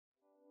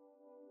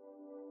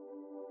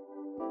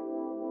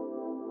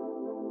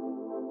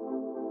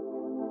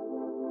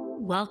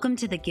Welcome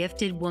to the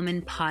Gifted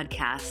Woman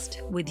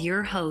Podcast with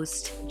your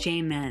host,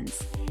 Jay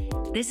Menz.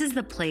 This is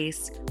the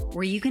place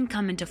where you can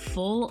come into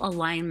full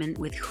alignment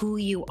with who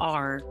you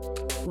are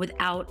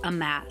without a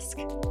mask.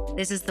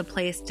 This is the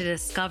place to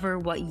discover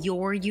what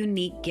your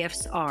unique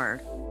gifts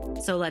are.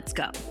 So let's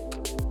go.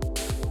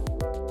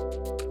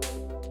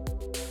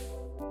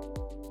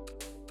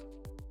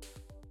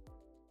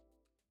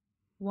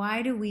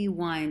 Why do we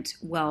want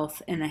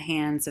wealth in the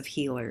hands of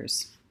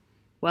healers?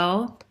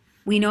 Well,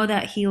 we know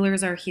that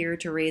healers are here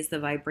to raise the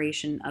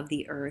vibration of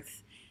the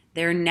earth.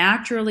 They're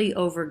naturally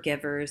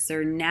overgivers.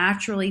 They're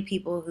naturally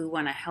people who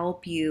want to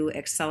help you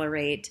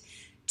accelerate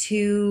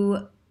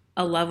to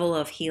a level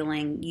of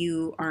healing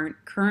you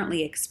aren't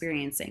currently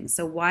experiencing.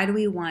 So why do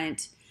we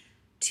want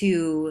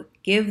to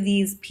give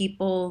these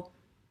people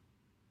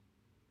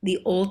the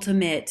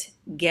ultimate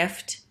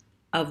gift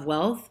of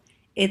wealth?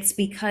 It's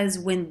because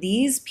when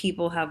these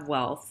people have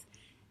wealth,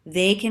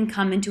 they can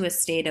come into a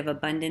state of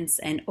abundance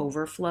and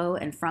overflow,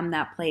 and from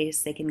that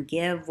place, they can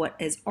give what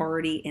is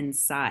already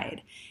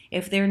inside.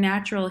 If they're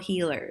natural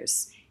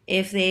healers,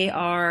 if they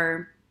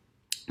are,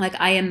 like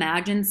I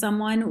imagine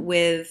someone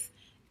with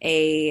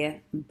a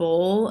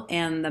bowl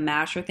and the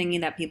masher thingy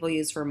that people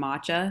use for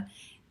matcha,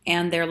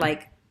 and they're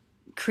like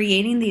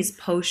creating these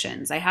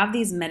potions. I have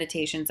these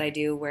meditations I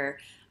do where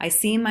I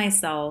see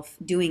myself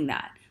doing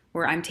that,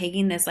 where I'm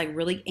taking this like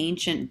really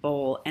ancient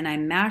bowl and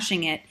I'm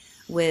mashing it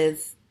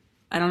with,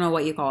 I don't know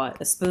what you call it,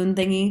 a spoon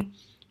thingy.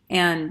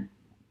 And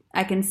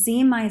I can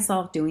see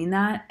myself doing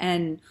that.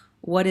 And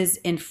what is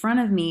in front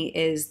of me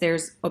is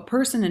there's a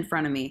person in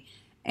front of me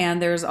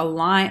and there's a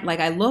line, like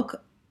I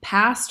look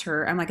past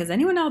her. I'm like, is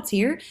anyone else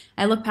here?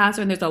 I look past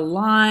her and there's a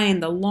line,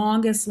 the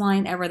longest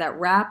line ever that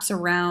wraps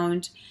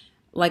around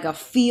like a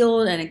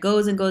field and it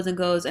goes and goes and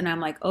goes. And I'm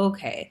like,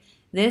 okay,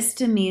 this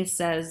to me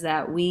says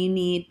that we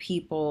need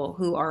people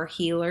who are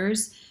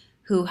healers,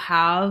 who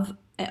have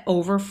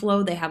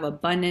overflow, they have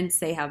abundance,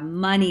 they have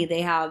money,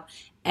 they have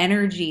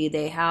energy,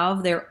 they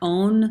have their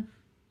own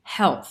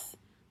health.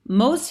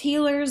 Most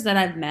healers that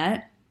I've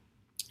met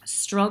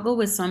struggle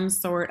with some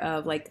sort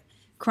of like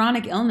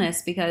chronic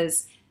illness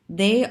because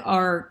they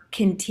are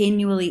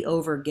continually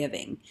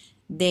overgiving.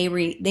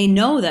 They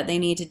know that they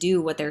need to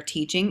do what they're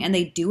teaching and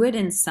they do it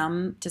to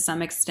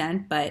some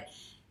extent, but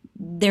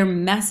their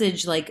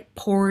message like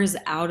pours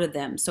out of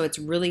them. So it's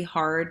really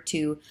hard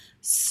to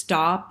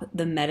stop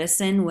the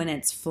medicine when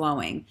it's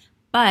flowing.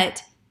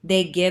 But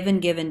they give and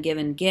give and give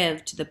and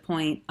give to the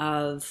point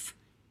of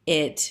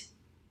it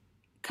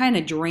kind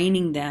of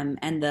draining them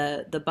and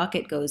the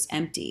bucket goes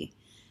empty.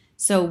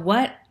 So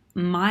what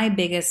my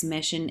biggest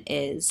mission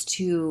is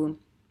to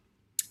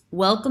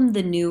welcome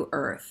the new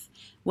earth,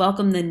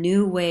 welcome the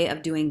new way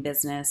of doing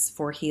business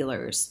for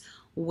healers.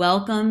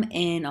 Welcome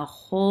in a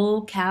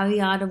whole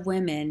caveat of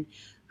women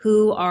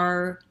who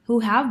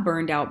have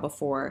burned out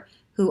before,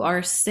 who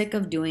are sick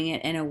of doing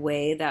it in a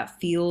way that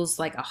feels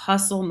like a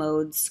hustle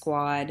mode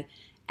squad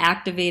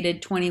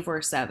activated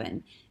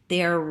 24/7.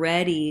 They are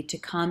ready to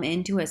come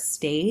into a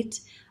state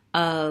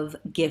of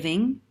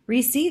giving,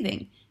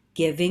 receiving,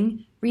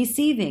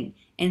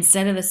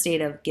 instead of a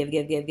state of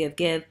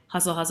give,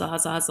 hustle, hustle,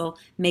 hustle, hustle,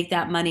 make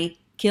that money,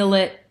 kill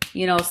it,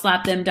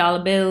 slap them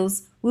dollar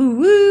bills, woo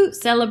woo,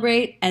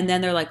 celebrate, and then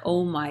they're like,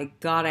 oh my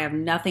God, I have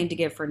nothing to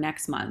give for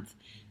next month.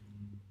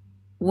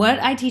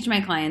 What I teach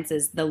my clients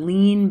is the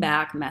lean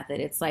back method.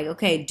 It's like,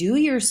 okay, do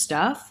your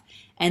stuff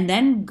and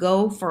then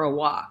go for a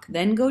walk,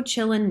 then go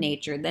chill in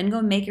nature, then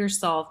go make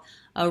yourself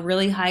a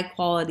really high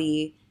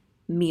quality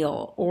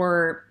meal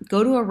or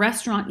go to a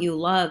restaurant you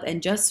love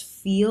and just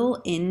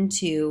feel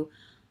into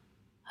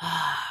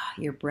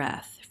your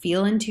breath,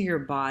 feel into your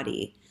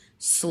body,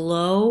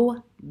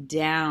 slow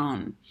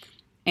down.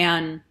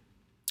 And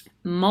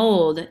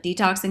mold,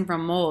 detoxing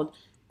from mold,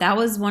 that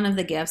was one of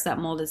the gifts that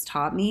mold has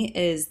taught me,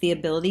 is the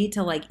ability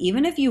to, like,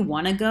 even if you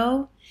want to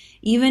go,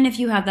 even if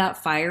you have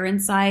that fire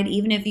inside,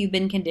 even if you've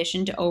been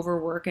conditioned to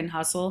overwork and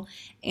hustle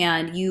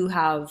and you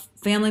have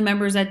family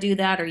members that do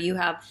that, or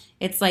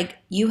it's like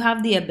you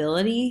have the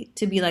ability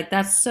to be like,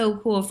 that's so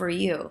cool for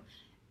you.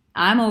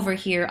 I'm over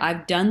here,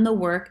 I've done the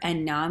work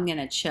and now I'm going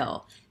to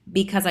chill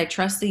because I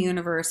trust the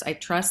universe. I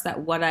trust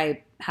that what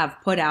I have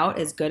put out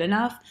is good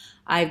enough.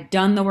 I've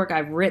done the work.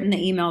 I've written the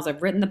emails.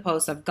 I've written the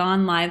posts. I've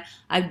gone live.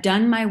 I've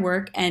done my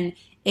work, and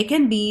it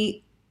can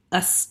be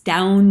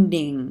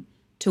astounding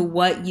to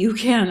what you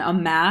can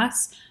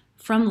amass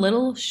from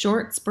little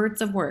short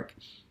spurts of work.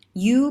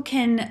 You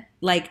can,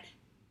 like,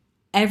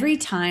 every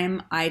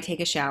time I take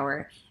a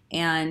shower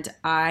and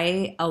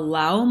I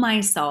allow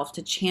myself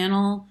to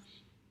channel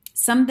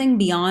something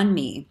beyond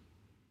me,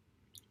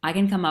 I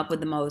can come up with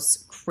the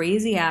most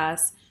crazy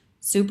ass,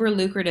 super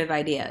lucrative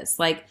ideas.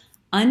 Like,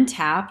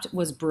 Untapped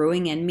was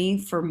brewing in me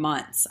for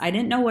months. I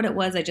didn't know what it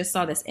was. I just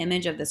saw this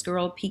image of this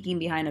girl peeking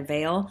behind a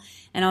veil.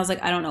 And I was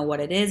like, I don't know what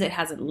it is. It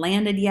hasn't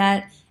landed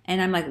yet.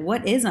 And I'm like,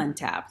 what is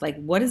Untapped?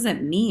 Like, what does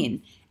it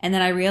mean? And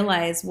then I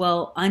realized,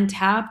 well,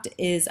 Untapped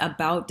is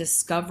about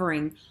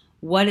discovering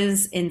what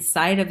is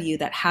inside of you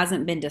that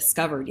hasn't been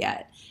discovered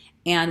yet.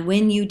 And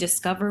when you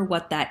discover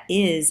what that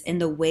is in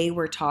the way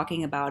we're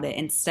talking about it,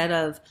 instead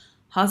of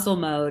hustle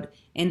mode,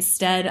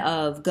 instead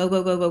of go,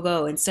 go, go, go,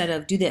 go, instead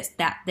of do this,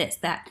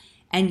 that,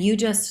 and you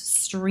just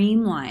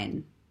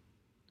streamline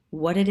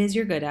what it is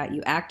you're good at,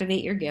 you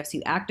activate your gifts,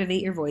 you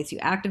activate your voice, you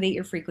activate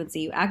your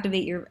frequency, you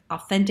activate your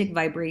authentic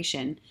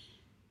vibration,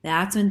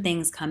 that's when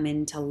things come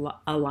into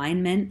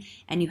alignment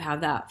and you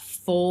have that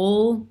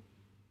full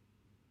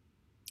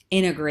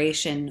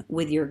integration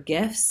with your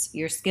gifts,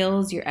 your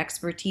skills, your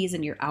expertise,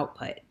 and your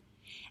output.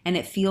 And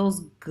it feels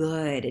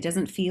good. It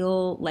doesn't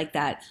feel like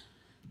that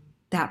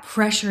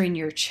pressure in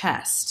your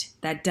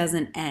chest that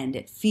doesn't end.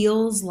 It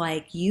feels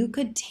like you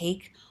could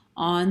take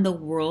on the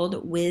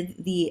world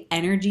with the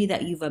energy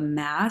that you've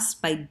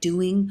amassed by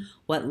doing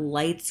what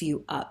lights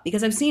you up.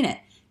 Because I've seen it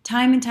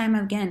time and time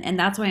again. And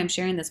that's why I'm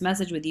sharing this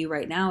message with you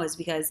right now, is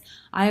because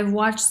I have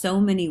watched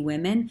so many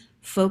women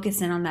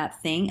focus in on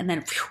that thing and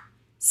then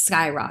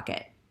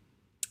skyrocket.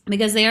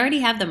 Because they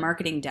already have the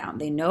marketing down.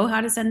 They know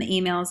how to send the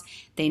emails.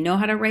 They know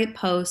how to write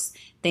posts.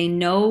 They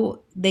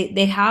know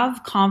they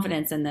have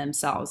confidence in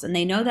themselves. And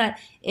they know that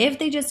if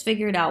they just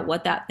figured out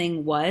what that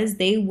thing was,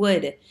 they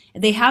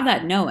have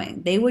that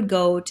knowing. They would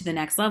go to the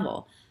next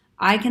level.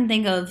 I can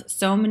think of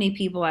so many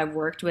people I've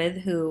worked with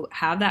who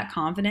have that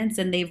confidence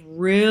and they've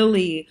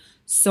really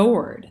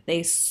soared.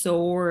 They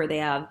soar. They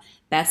have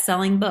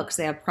best-selling books.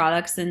 They have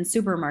products in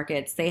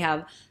supermarkets. They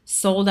have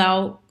sold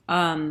out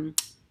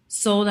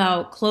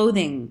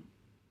clothing,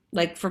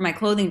 like for my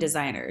clothing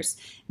designers.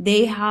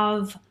 They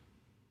have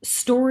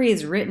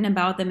stories written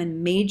about them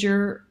in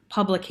major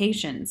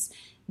publications.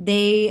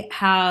 They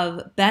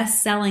have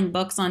best-selling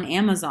books on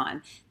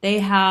Amazon. They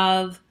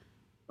have,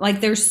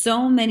 like, there's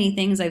so many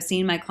things I've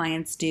seen my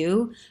clients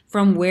do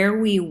from where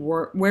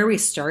we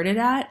started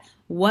at.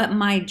 What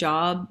my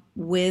job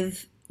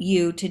with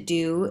you to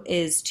do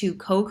is to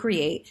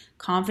co-create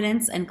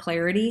confidence and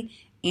clarity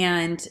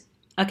and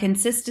a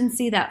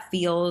consistency that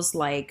feels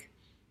like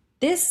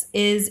this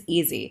is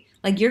easy.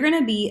 Like, you're going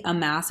to be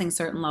amassing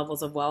certain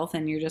levels of wealth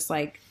and you're just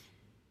like,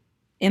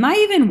 am I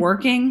even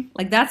working?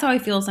 Like, that's how I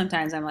feel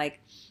sometimes. I'm like,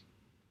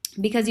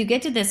 because you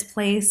get to this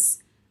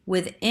place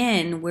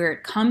within where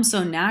it comes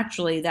so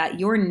naturally that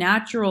your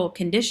natural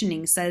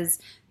conditioning says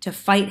to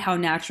fight how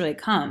naturally it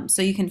comes.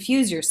 So you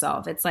confuse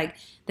yourself. It's like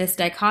this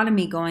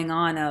dichotomy going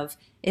on of,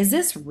 is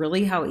this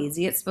really how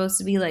easy it's supposed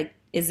to be? Like,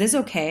 is this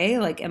okay?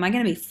 Like, am I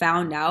going to be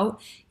found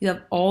out? You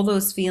have all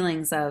those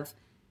feelings of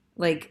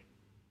like,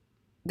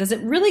 does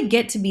it really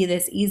get to be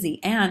this easy?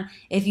 And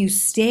if you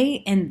stay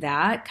in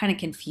that kind of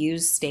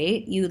confused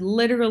state, you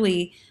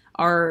literally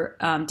are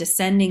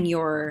descending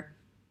your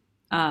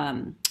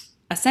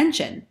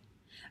ascension.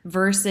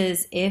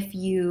 Versus if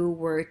you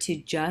were to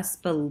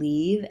just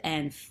believe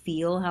and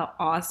feel how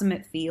awesome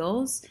it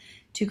feels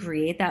to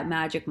create that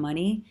magic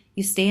money,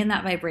 you stay in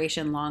that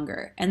vibration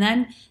longer. And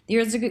then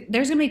there's going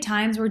to be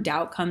times where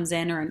doubt comes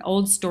in, or an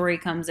old story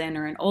comes in,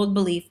 or an old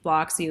belief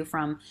blocks you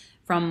from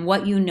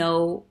what you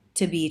know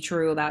to be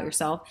true about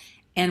yourself.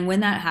 And when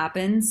that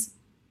happens,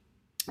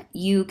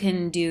 you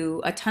can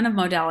do a ton of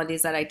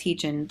modalities that I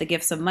teach in the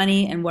Gifts of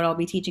Money and what I'll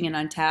be teaching in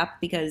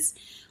Untapped, because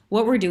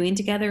what we're doing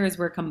together is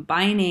we're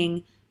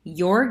combining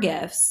your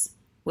gifts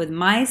with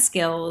my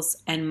skills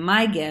and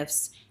my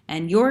gifts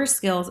and your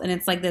skills. And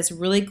it's like this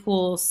really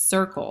cool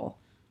circle,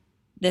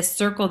 this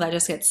circle that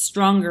just gets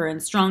stronger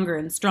and stronger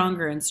and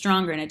stronger and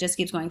stronger. And it just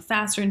keeps going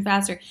faster and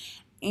faster.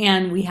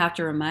 And we have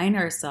to remind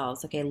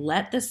ourselves, okay,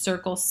 let the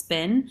circle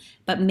spin,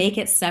 but make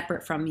it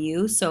separate from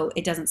you so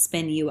it doesn't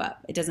spin you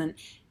up. It doesn't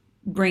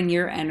bring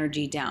your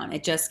energy down.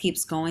 It just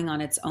keeps going on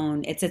its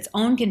own. It's its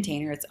own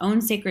container, its own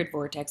sacred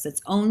vortex,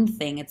 its own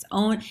thing, it's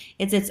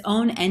its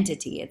own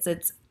entity.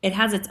 It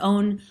has its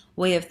own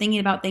way of thinking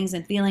about things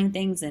and feeling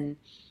things and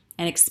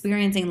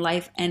experiencing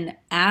life. And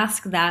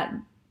ask that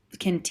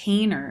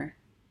container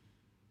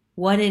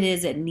what it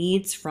is it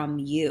needs from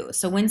you.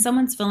 So when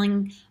someone's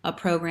filling a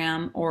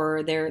program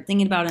or they're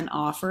thinking about an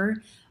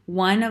offer,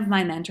 one of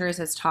my mentors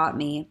has taught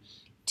me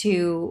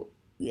to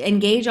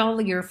engage all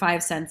of your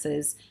five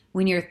senses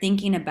when you're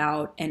thinking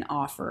about an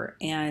offer.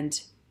 And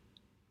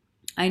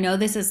I know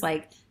this is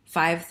like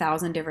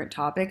 5,000 different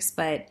topics,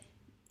 but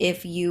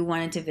if you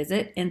wanted to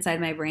visit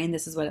inside my brain,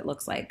 this is what it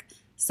looks like.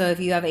 So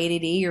if you have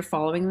ADD, you're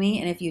following me.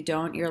 And if you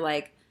don't, you're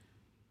like,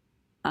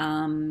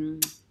 I'm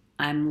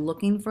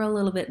looking for a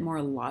little bit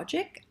more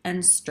logic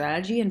and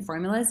strategy and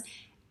formulas.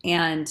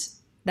 And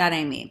that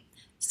ain't me.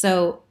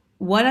 So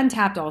what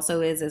Untapped also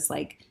is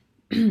like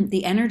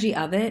the energy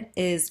of it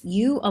is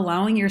you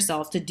allowing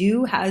yourself to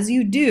do as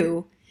you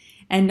do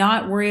and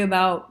not worry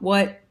about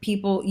what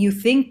you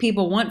think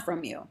people want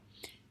from you.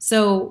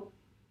 So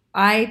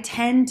I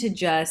tend to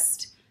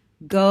just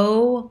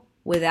go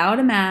without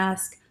a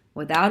mask,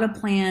 without a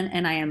plan,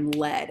 and I am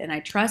led. And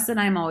I trust that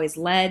I'm always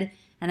led,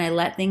 and I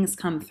let things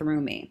come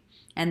through me.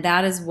 And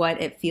that is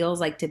what it feels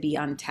like to be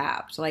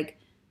untapped. Like,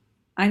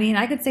 I mean,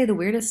 I could say the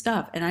weirdest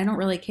stuff, and I don't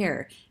really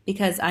care,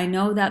 because I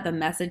know that the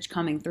message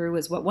coming through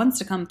is what wants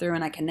to come through,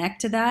 and I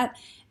connect to that.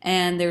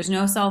 And there's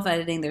no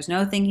self-editing. There's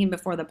no thinking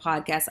before the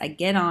podcast. I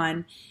get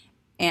on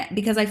And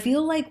because I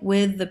feel like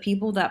with the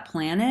people that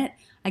plan it,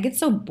 I get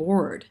so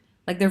bored.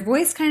 Like their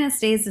voice kind of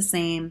stays the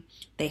same.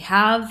 They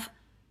have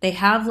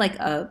like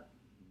a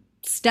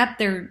step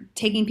they're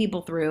taking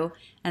people through,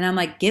 and I'm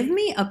like, give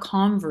me a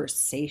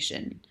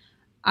conversation.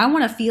 I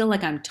want to feel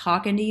like I'm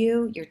talking to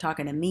you, you're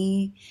talking to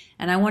me,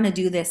 and I want to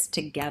do this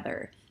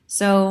together.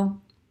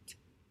 So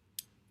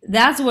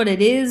that's what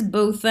it is,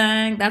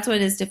 Bothang. That's what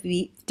it is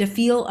to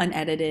feel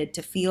unedited,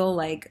 to feel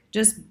like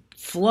just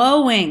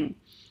flowing.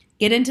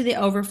 Get into the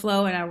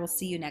overflow, and I will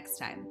see you next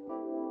time.